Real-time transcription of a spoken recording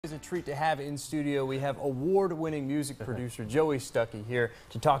It's a treat to have in studio. We have award-winning music producer Joey Stuckey here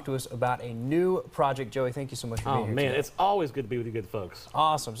to talk to us about a new project. Joey, thank you so much for being here today. It's always good to be with you good folks.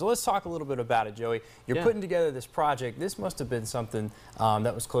 Awesome. So let's talk a little bit about it, Joey. You're putting together this project. This must have been something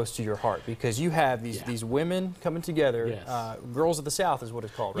that was close to your heart because you have these women coming together. Yes. Girls of the South is what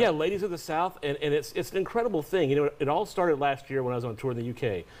it's called, right? Yeah, Ladies of the South, and it's an incredible thing. You know, it all started last year when I was on tour in the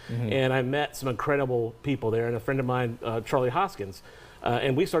UK, and I met some incredible people there, and a friend of mine, Charlie Hoskins.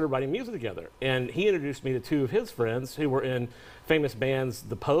 And we started writing music together. And he introduced me to two of his friends who were in famous bands,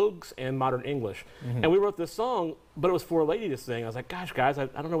 The Pogues and Modern English. And we wrote this song, but it was for a lady to sing. I was like, gosh, guys, I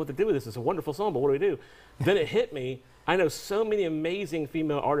don't know what to do with this. It's a wonderful song, but what do we do? Then it hit me. I know so many amazing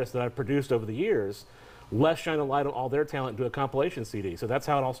female artists that I've produced over the years. Let's shine a light on all their talent and do a compilation CD. So that's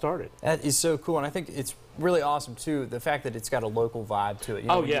how it all started. That is so cool, and I think it's really awesome too, the fact that it's got a local vibe to it. You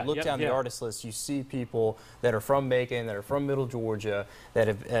know, when you look down the artist list, you see people that are from Macon, that are from Middle Georgia, that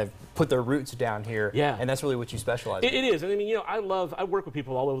have put their roots down here, and that's really what you specialize in. It is, and I mean, you know, I work with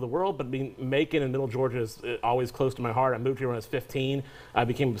people all over the world, but I mean, Macon and Middle Georgia is always close to my heart. I moved here when I was 15. I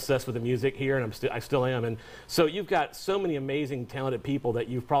became obsessed with the music here, and I still am. And so you've got so many amazing, talented people that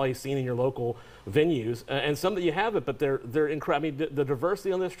you've probably seen in your local venues, and some that you haven't, but they're incredible. I mean, the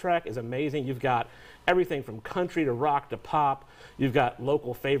diversity on this track is amazing. You've got everything from country to rock to pop. You've got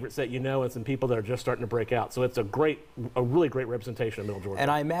local favorites that you know and some people that are just starting to break out. So it's a really great representation of Middle Georgia. And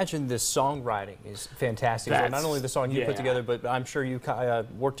I imagine the songwriting is fantastic. So not only the song you put together, but I'm sure you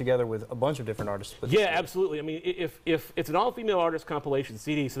work together with a bunch of different artists. Yeah, absolutely. I mean, if it's an all-female artist compilation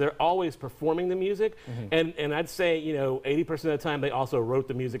CD, so they're always performing the music, and I'd say, you know, 80% of the time they also wrote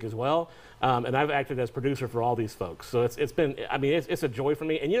the music as well. And I've acted as producer for all these folks. So it's been, I mean, it's a joy for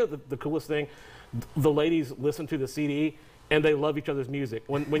me. And you know the coolest thing? The ladies listen to the CD and they love each other's music.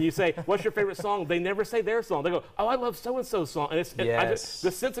 When you say, what's your favorite song? They never say their song. They go, oh, I love so-and-so's song. And the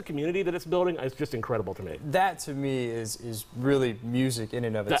sense of community that it's building is just incredible to me. That, to me, is really music in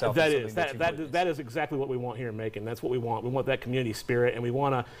and of itself. That is exactly what we want here in Macon. That's what we want. We want that community spirit, and we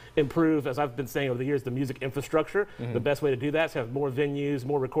want to improve, as I've been saying over the years, the music infrastructure. The best way to do that is have more venues,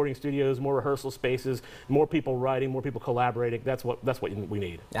 more recording studios, more rehearsal spaces, more people writing, more people collaborating. That's what we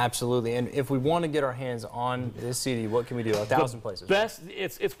need. Absolutely. And if we want to get our hands on this CD, what can we do? 1,000 places. Best,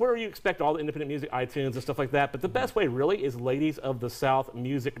 it's where you expect all the independent music, iTunes and stuff like that. But the best way really is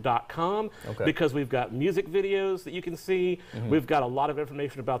ladiesofthesouthmusic.com because we've got music videos that you can see. We've got a lot of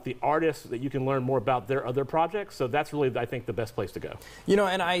information about the artists that you can learn more about their other projects. So that's really, I think, the best place to go. You know,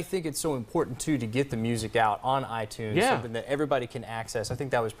 and I think it's so important too to get the music out on iTunes, something that everybody can access. I think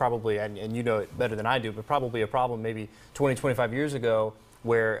that was probably, and you know it better than I do, but probably a problem maybe 20, 25 years ago,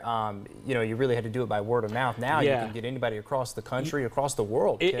 where you know, you really had to do it by word of mouth. Now you can get anybody across the country, across the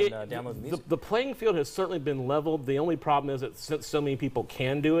world can download the music. The playing field has certainly been leveled. The only problem is that since so many people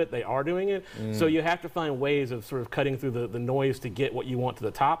can do it, they are doing it. So you have to find ways of sort of cutting through the noise to get what you want to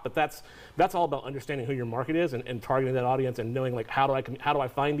the top. But that's all about understanding who your market is and targeting that audience and knowing, like, how do I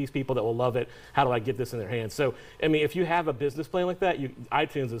find these people that will love it? How do I get this in their hands? So I mean, if you have a business plan like that,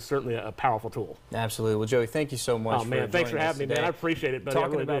 iTunes is certainly a powerful tool. Absolutely. Well, Joey, thank you so much. Oh man, thanks for having me, man. I appreciate it.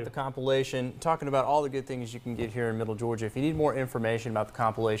 Talking about the compilation, talking about all the good things you can get here in Middle Georgia. If you need more information about the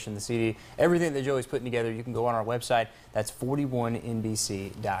compilation, the CD, everything that Joey's putting together, you can go on our website. That's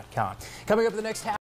 41NBC.com. Coming up in the next half.